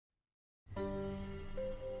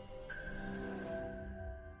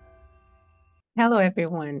Hello,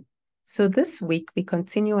 everyone. So this week we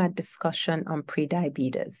continue our discussion on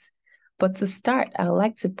prediabetes. But to start, I'd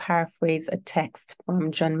like to paraphrase a text from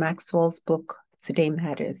John Maxwell's book, Today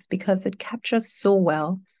Matters, because it captures so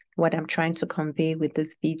well what I'm trying to convey with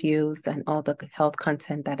these videos and all the health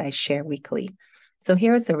content that I share weekly. So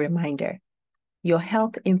here's a reminder. Your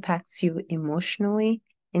health impacts you emotionally,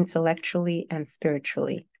 intellectually, and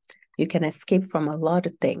spiritually. You can escape from a lot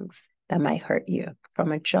of things that might hurt you,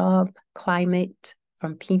 from a job, climate,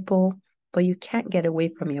 from people, but you can't get away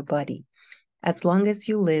from your body. As long as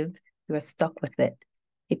you live, you are stuck with it.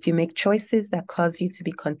 If you make choices that cause you to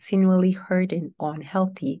be continually hurting or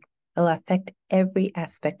unhealthy, it'll affect every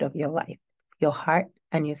aspect of your life, your heart,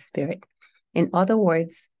 and your spirit. In other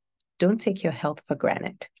words, don't take your health for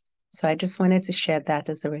granted. So I just wanted to share that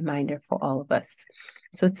as a reminder for all of us.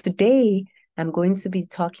 So today, I'm going to be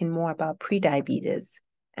talking more about prediabetes,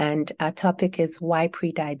 and our topic is why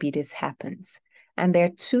prediabetes happens. And there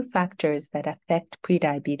are two factors that affect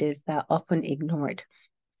prediabetes that are often ignored.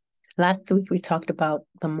 Last week, we talked about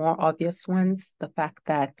the more obvious ones, the fact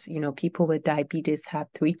that, people with diabetes have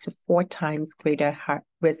 3 to 4 times greater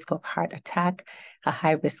risk of heart attack, a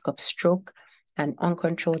high risk of stroke, and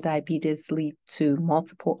uncontrolled diabetes lead to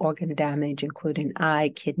multiple organ damage, including eye,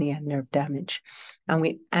 kidney, and nerve damage. And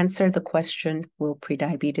we answered the question, will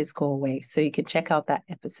prediabetes go away? So you can check out that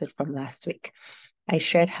episode from last week. I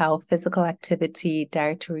shared how physical activity,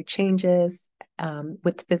 dietary changes,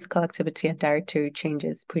 with physical activity and dietary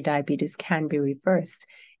changes, prediabetes can be reversed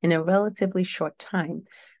in a relatively short time.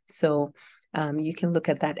 So you can look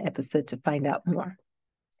at that episode to find out more.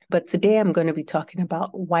 But today I'm going to be talking about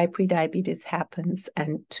why prediabetes happens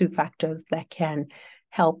and two factors that can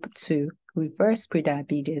help to reverse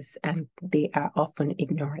prediabetes, and they are often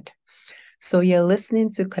ignored. So you're listening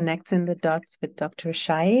to Connecting the Dots with Dr.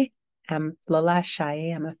 Ashaye. I'm Lola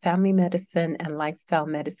Ashaye. I'm a family medicine and lifestyle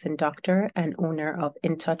medicine doctor and owner of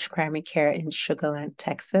In Touch Primary Care in Sugar Land,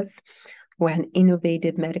 Texas. We're an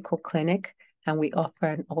innovative medical clinic, and we offer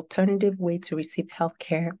an alternative way to receive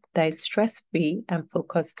healthcare that is stress-free and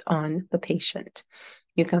focused on the patient.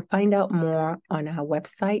 You can find out more on our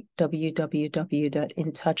website,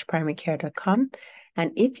 www.intouchprimarycare.com.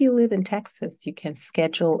 And if you live in Texas, you can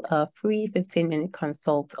schedule a free 15-minute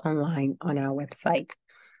consult online on our website.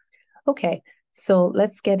 Okay, so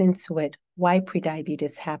let's get into it. Why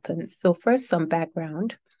prediabetes happens. So first, some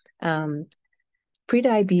background.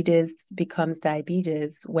 Prediabetes becomes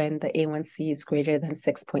diabetes when the A1C is greater than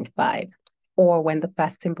 6.5, or when the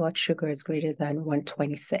fasting blood sugar is greater than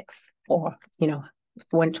 126, or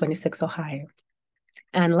 126 or higher.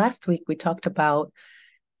 And last week we talked about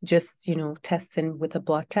just, testing with a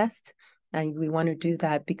blood test. And we want to do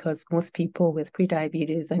that because most people with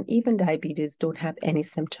prediabetes and even diabetes don't have any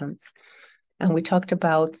symptoms. And we talked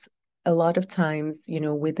about a lot of times,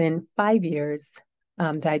 within 5 years,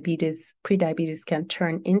 prediabetes can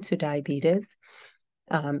turn into diabetes.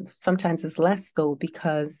 Sometimes it's less though,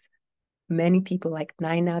 because many people, like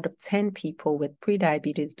 9 out of 10 people with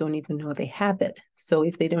prediabetes, don't even know they have it. So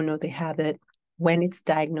if they don't know they have it, when it's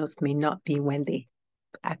diagnosed may not be when they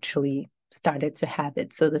actually started to have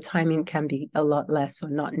it. So the timing can be a lot less or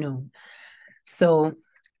not known. So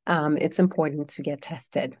it's important to get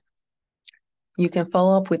tested. You can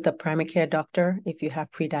follow up with a primary care doctor if you have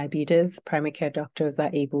prediabetes. Primary care doctors are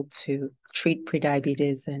able to treat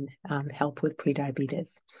prediabetes and help with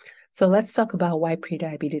prediabetes. So let's talk about why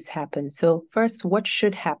prediabetes happens. So first, what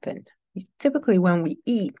should happen? Typically when we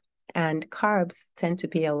eat, and carbs tend to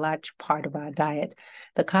be a large part of our diet,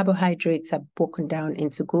 the carbohydrates are broken down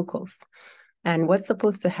into glucose. And what's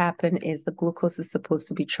supposed to happen is the glucose is supposed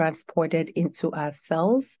to be transported into our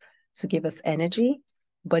cells to give us energy.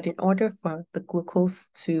 But in order for the glucose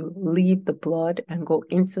to leave the blood and go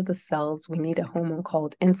into the cells, we need a hormone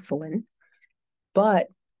called insulin. But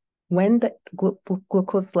when the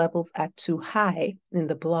glucose levels are too high in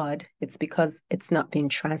the blood, it's because it's not being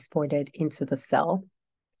transported into the cell.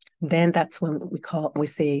 Then that's when we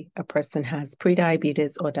say a person has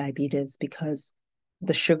prediabetes or diabetes, because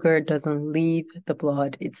the sugar doesn't leave the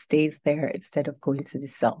blood, it stays there instead of going to the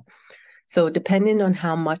cell. So depending on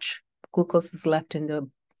how much glucose is left in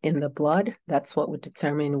the blood, that's what would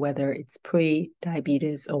determine whether it's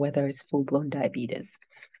pre-diabetes or whether it's full-blown diabetes.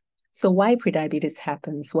 So why prediabetes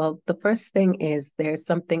happens? Well, the first thing is there's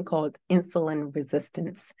something called insulin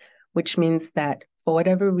resistance, which means that for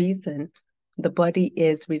whatever reason, the body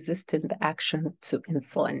is resisting the action to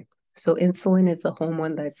insulin. So insulin is the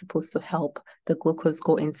hormone that is supposed to help the glucose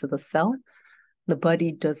go into the cell. The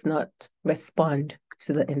body does not respond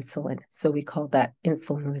to the insulin. So we call that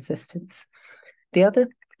insulin resistance. The other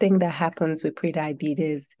thing that happens with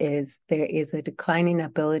prediabetes is there is a declining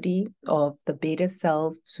ability of the beta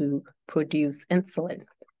cells to produce insulin.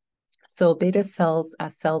 So beta cells are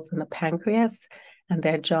cells in the pancreas, and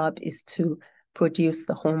their job is to produce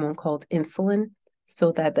the hormone called insulin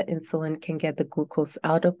so that the insulin can get the glucose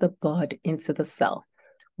out of the blood into the cell.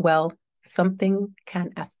 Well, something can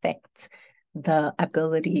affect the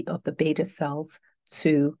ability of the beta cells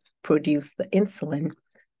to produce the insulin.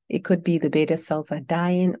 It could be the beta cells are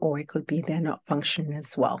dying, or it could be they're not functioning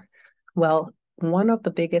as well. Well, one of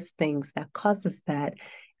the biggest things that causes that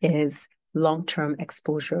is long-term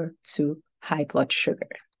exposure to high blood sugar.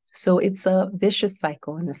 So it's a vicious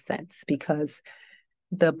cycle in a sense, because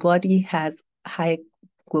the body has high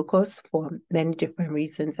glucose for many different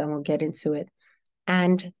reasons, and we'll get into it.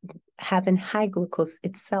 And having high glucose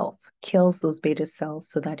itself kills those beta cells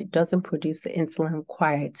so that it doesn't produce the insulin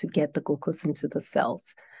required to get the glucose into the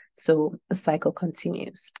cells. So the cycle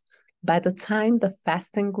continues. By the time the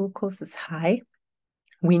fasting glucose is high,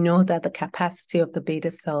 we know that the capacity of the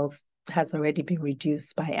beta cells has already been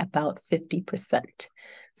reduced by about 50%.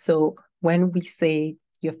 So when we say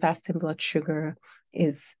your fasting blood sugar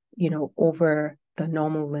is, over the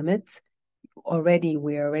normal limits,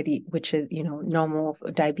 which is, normal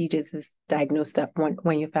diabetes is diagnosed at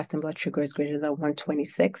when your fasting blood sugar is greater than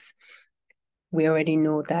 126. We already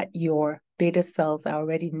know that your beta cells are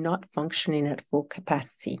already not functioning at full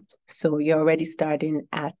capacity. So you're already starting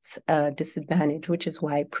at a disadvantage, which is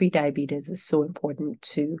why prediabetes is so important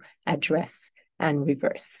to address and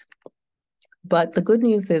reverse. But the good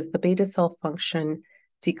news is the beta cell function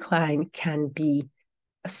decline can be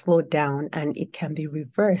slowed down, and it can be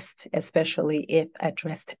reversed, especially if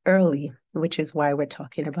addressed early, which is why we're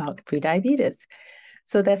talking about prediabetes.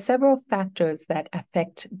 So there's several factors that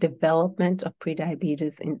affect development of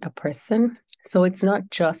prediabetes in a person. So it's not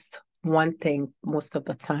just one thing most of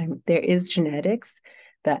the time. There is genetics,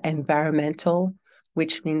 the environmental,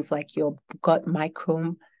 which means like your gut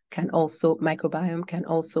microbiome can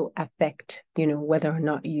also affect, whether or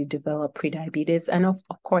not you develop prediabetes. And of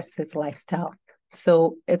course, there's lifestyle.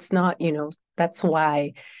 So it's not, that's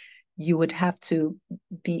why you would have to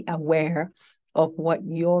be aware of what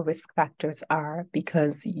your risk factors are,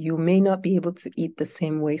 because you may not be able to eat the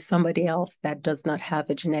same way somebody else that does not have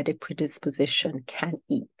a genetic predisposition can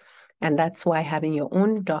eat. And that's why having your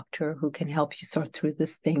own doctor who can help you sort through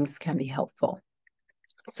these things can be helpful.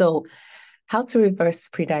 So how to reverse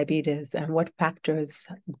prediabetes and what factors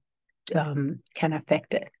can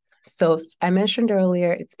affect it. So I mentioned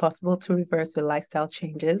earlier, it's possible to reverse the lifestyle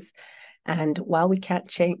changes. And while we can't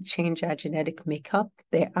change our genetic makeup,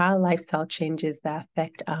 there are lifestyle changes that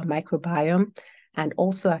affect our microbiome and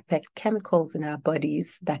also affect chemicals in our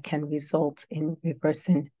bodies that can result in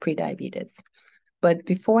reversing prediabetes. But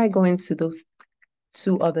before I go into those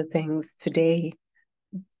two other things today,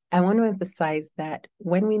 I want to emphasize that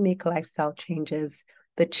when we make lifestyle changes,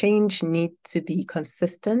 the change needs to be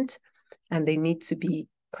consistent and they need to be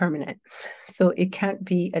permanent. So it can't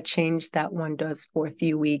be a change that one does for a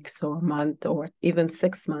few weeks or a month or even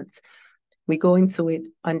 6 months. We go into it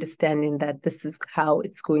understanding that this is how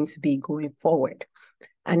it's going to be going forward.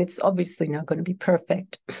 And it's obviously not going to be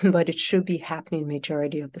perfect, but it should be happening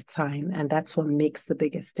majority of the time. And that's what makes the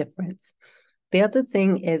biggest difference. The other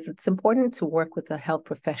thing is it's important to work with a health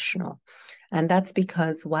professional. And that's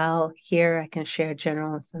because while here I can share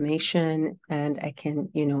general information and I can,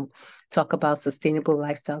 talk about sustainable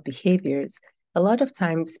lifestyle behaviors, a lot of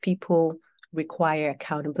times people require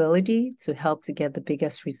accountability to help to get the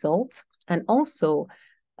biggest results. And also,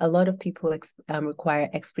 a lot of people require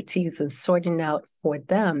expertise in sorting out for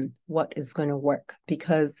them what is going to work,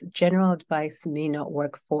 because general advice may not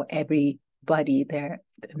work for everybody. There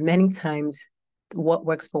many times what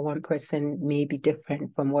works for one person may be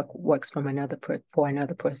different from what works for another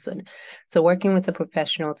person. So working with a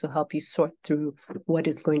professional to help you sort through what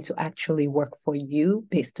is going to actually work for you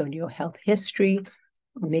based on your health history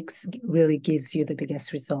really gives you the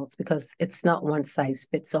biggest results, because it's not one size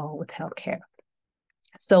fits all with healthcare.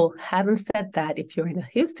 So having said that, if you're in the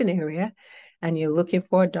Houston area and you're looking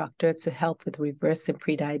for a doctor to help with reversing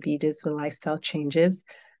prediabetes with lifestyle changes,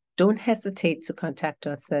 don't hesitate to contact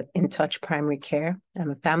us at In Touch Primary Care.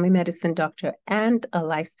 I'm a family medicine doctor and a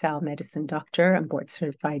lifestyle medicine doctor. I'm board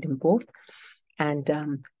certified in both. And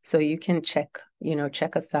so you can check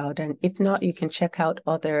us out. And if not, you can check out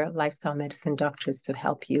other lifestyle medicine doctors to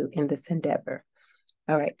help you in this endeavor.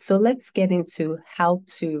 All right, so let's get into how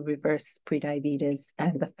to reverse prediabetes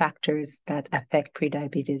and the factors that affect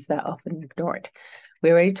prediabetes that are often ignored.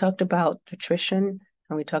 We already talked about nutrition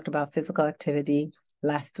and we talked about physical activity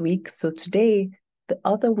last week. So today, The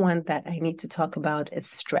other one that I need to talk about is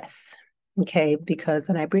stress. Okay,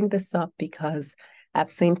 and I bring this up because I've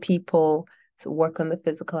seen people work on the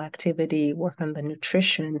physical activity, work on the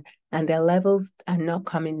nutrition, and their levels are not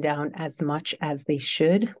coming down as much as they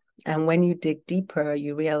should. And when you dig deeper,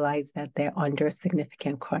 you realize that they're under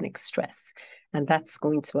significant chronic stress, and that's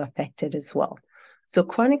going to affect it as well. So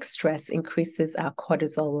chronic stress increases our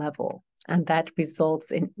cortisol level, and that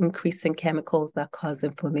results in increasing chemicals that cause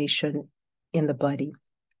inflammation in the body.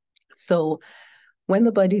 So when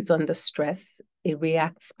the body is under stress, it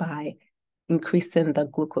reacts by increasing the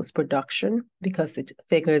glucose production because it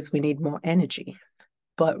figures we need more energy.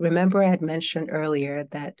 But remember, I had mentioned earlier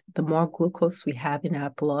that the more glucose we have in our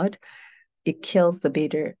blood, it kills the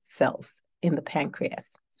beta cells in the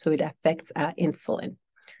pancreas. So it affects our insulin.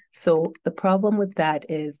 So the problem with that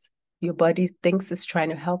is your body thinks it's trying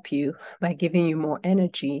to help you by giving you more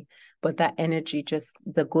energy, but that energy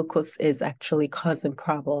the glucose is actually causing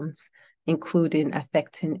problems, including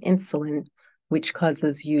affecting insulin, which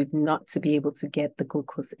causes you not to be able to get the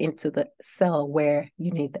glucose into the cell where you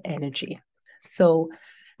need the energy. So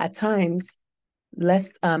at times,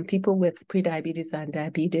 less people with prediabetes and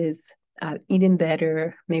diabetes are eating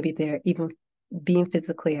better. Maybe they're even being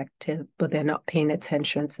physically active, but they're not paying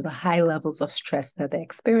attention to the high levels of stress that they're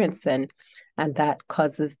experiencing, and that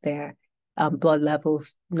causes their blood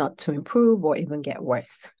levels not to improve or even get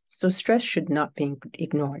worse. So stress should not be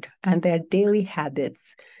ignored, and there are daily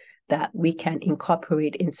habits that we can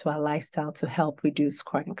incorporate into our lifestyle to help reduce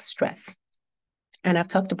chronic stress. And I've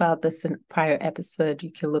talked about this in a prior episode.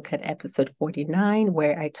 You can look at episode 49,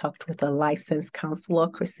 where I talked with a licensed counselor,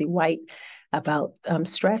 Chrissy White, about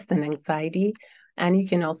stress and anxiety. And you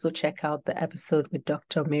can also check out the episode with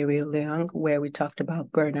Dr. Mary Leung, where we talked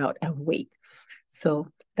about burnout and weight. So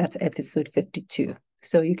that's episode 52.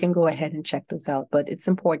 So you can go ahead and check those out, but it's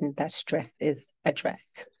important that stress is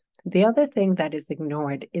addressed. The other thing that is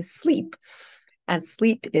ignored is sleep. And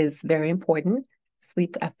sleep is very important.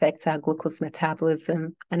 Sleep affects our glucose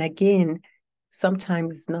metabolism. And again,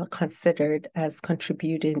 sometimes not considered as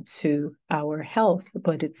contributing to our health,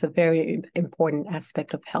 but it's a very important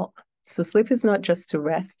aspect of health. So sleep is not just to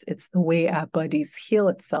rest, it's the way our bodies heal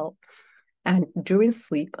itself. And during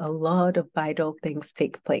sleep, a lot of vital things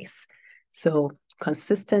take place. So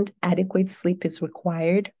consistent, adequate sleep is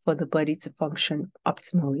required for the body to function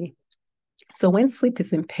optimally. So when sleep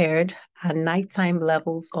is impaired, our nighttime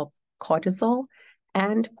levels of cortisol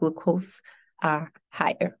and glucose are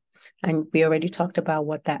higher. And we already talked about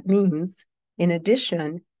what that means. In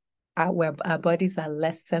addition, our bodies are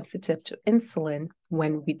less sensitive to insulin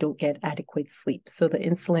when we don't get adequate sleep. So the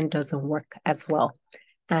insulin doesn't work as well.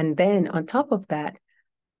 And then on top of that,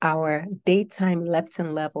 our daytime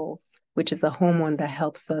leptin levels, which is a hormone that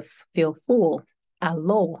helps us feel full, are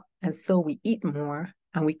low. And so we eat more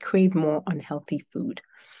and we crave more unhealthy food.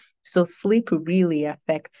 So sleep really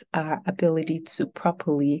affects our ability to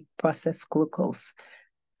properly process glucose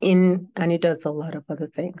and it does a lot of other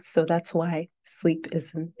things. So that's why sleep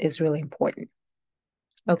is really important.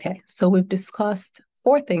 Okay, so we've discussed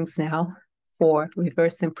 4 things now for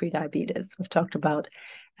reversing prediabetes. We've talked about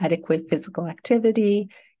adequate physical activity,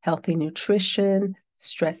 healthy nutrition,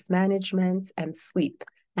 stress management, and sleep.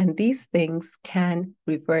 And these things can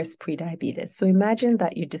reverse prediabetes. So imagine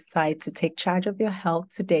that you decide to take charge of your health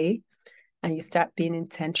today and you start being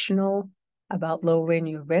intentional about lowering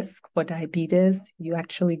your risk for diabetes. You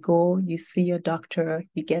actually go, you see your doctor,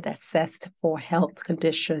 you get assessed for health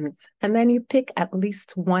conditions, and then you pick at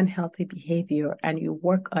least one healthy behavior and you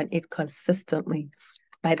work on it consistently.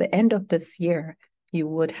 By the end of this year, you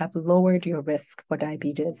would have lowered your risk for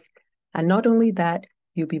diabetes. And not only that,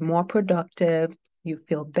 you'll be more productive, you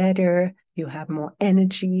feel better, you have more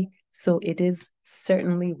energy. So it is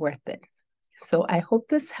certainly worth it. So I hope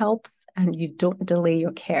this helps and you don't delay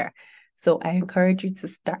your care. So I encourage you to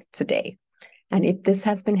start today. And if this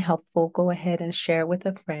has been helpful, go ahead and share with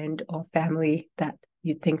a friend or family that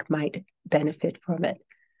you think might benefit from it.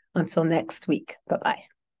 Until next week, bye-bye.